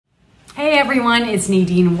everyone, it's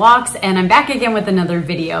Nadine Walks and I'm back again with another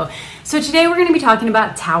video. So today we're going to be talking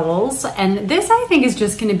about towels, and this I think is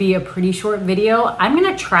just going to be a pretty short video. I'm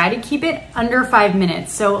going to try to keep it under 5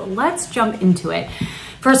 minutes, so let's jump into it.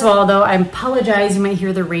 First of all, though, I apologize, you might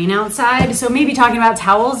hear the rain outside, so maybe talking about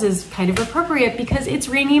towels is kind of appropriate because it's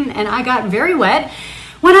raining and I got very wet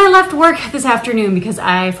when I left work this afternoon because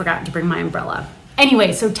I forgot to bring my umbrella.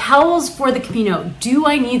 Anyway, so towels for the Camino. Do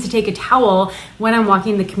I need to take a towel when I'm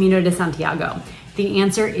walking the Camino de Santiago? The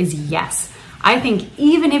answer is yes. I think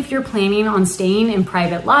even if you're planning on staying in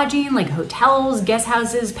private lodging like hotels, guest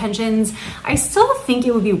houses, pensions, I still think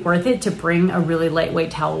it would be worth it to bring a really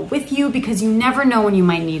lightweight towel with you because you never know when you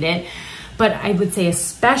might need it. But I would say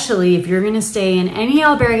especially if you're gonna stay in any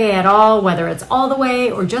albergue at all, whether it's all the way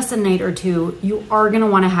or just a night or two, you are gonna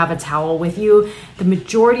wanna have a towel with you. The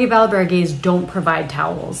majority of albergues don't provide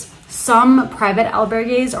towels. Some private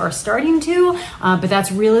albergues are starting to, but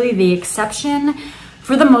that's really the exception.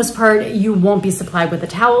 For the most part, you won't be supplied with a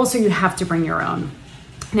towel, so you have to bring your own.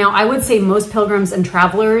 Now, I would say most pilgrims and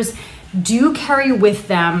travelers do carry with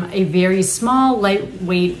them a very small,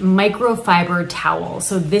 lightweight microfiber towel.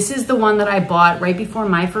 So this is the one that I bought right before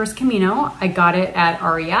my first Camino. I got it at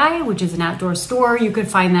REI, which is an outdoor store. You could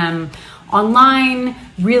find them online,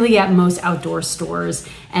 really at most outdoor stores.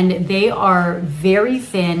 And they are very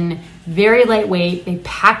thin, very lightweight. They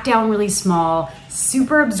pack down really small,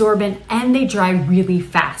 super absorbent, and they dry really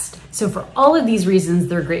fast. So for all of these reasons,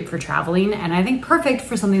 they're great for traveling, and I think perfect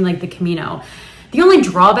for something like the Camino. The only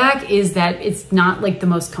drawback is that it's not like the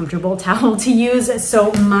most comfortable towel to use.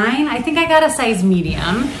 So mine, I think I got a size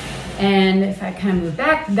medium. And if I kind of move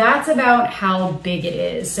back, that's about how big it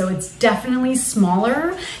is. So it's definitely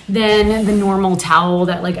smaller than the normal towel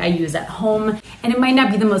that like I use at home. And it might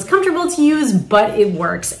not be the most comfortable to use, but it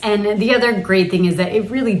works. And the other great thing is that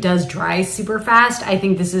it really does dry super fast. I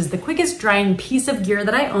think this is the quickest drying piece of gear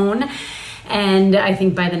that I own. And I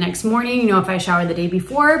think by the next morning, you know, if I shower the day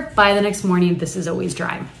before, by the next morning, this is always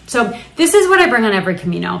dry. So this is what I bring on every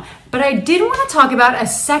Camino. But I did want to talk about a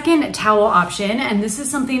second towel option. And this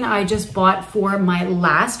is something I just bought for my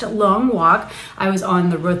last long walk. I was on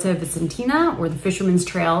the Rota Vicentina, or the Fisherman's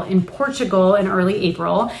Trail in Portugal in early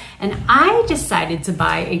April. And I decided to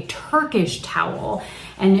buy a Turkish towel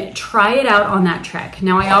and try it out on that trek.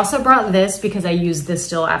 Now, I also brought this because I use this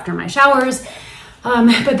still after my showers.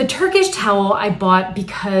 But the Turkish towel I bought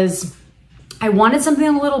because I wanted something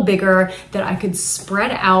a little bigger that I could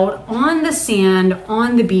spread out on the sand,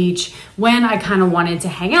 on the beach, when I kind of wanted to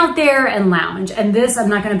hang out there and lounge. And this, I'm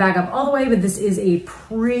not gonna back up all the way, but this is a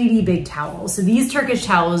pretty big towel. So these Turkish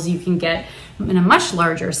towels you can get in a much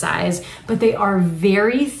larger size, but they are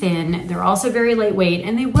very thin. They're also very lightweight,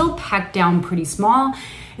 and they will pack down pretty small.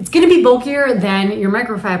 It's gonna be bulkier than your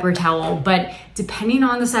microfiber towel, but depending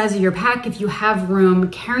on the size of your pack, if you have room,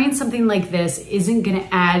 carrying something like this isn't gonna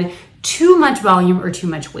add too much volume or too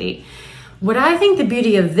much weight. What I think the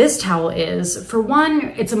beauty of this towel is, for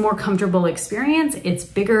one, it's a more comfortable experience. It's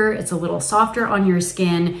bigger, it's a little softer on your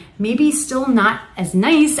skin, maybe still not as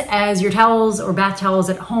nice as your towels or bath towels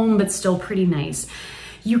at home, but still pretty nice.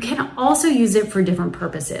 You can also use it for different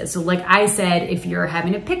purposes. So like I said, if you're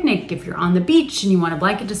having a picnic, if you're on the beach and you want a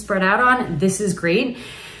blanket to spread out on, this is great.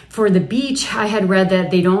 For the beach, I had read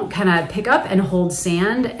that they don't kind of pick up and hold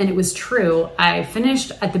sand, and it was true. I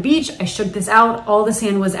finished at the beach, I shook this out, all the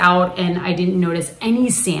sand was out, and I didn't notice any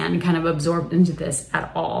sand kind of absorbed into this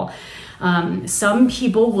at all. Some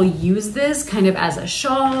people will use this kind of as a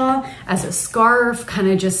shawl, as a scarf,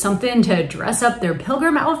 kind of just something to dress up their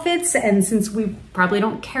pilgrim outfits. And since we probably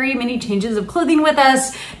don't carry many changes of clothing with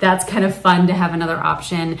us, that's kind of fun to have another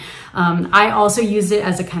option. I also used it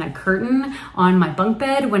as a kind of curtain on my bunk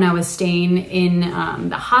bed when I was staying in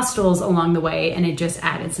the hostels along the way, and it just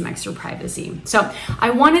added some extra privacy. So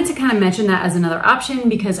I wanted to kind of mention that as another option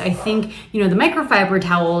because I think, you know, the microfiber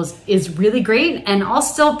towels is really great, and I'll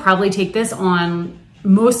still probably take this on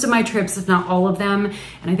most of my trips, if not all of them.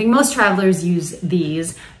 And I think most travelers use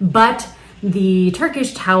these, but the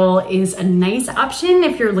Turkish towel is a nice option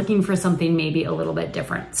if you're looking for something maybe a little bit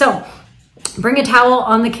different. So bring a towel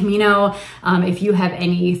on the Camino. If you have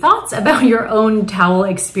any thoughts about your own towel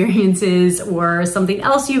experiences or something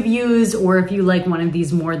else you've used, or if you like one of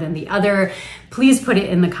these more than the other, please put it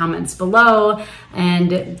in the comments below.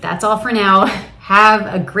 And that's all for now.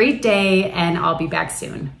 Have a great day, and I'll be back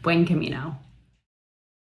soon. Buen Camino.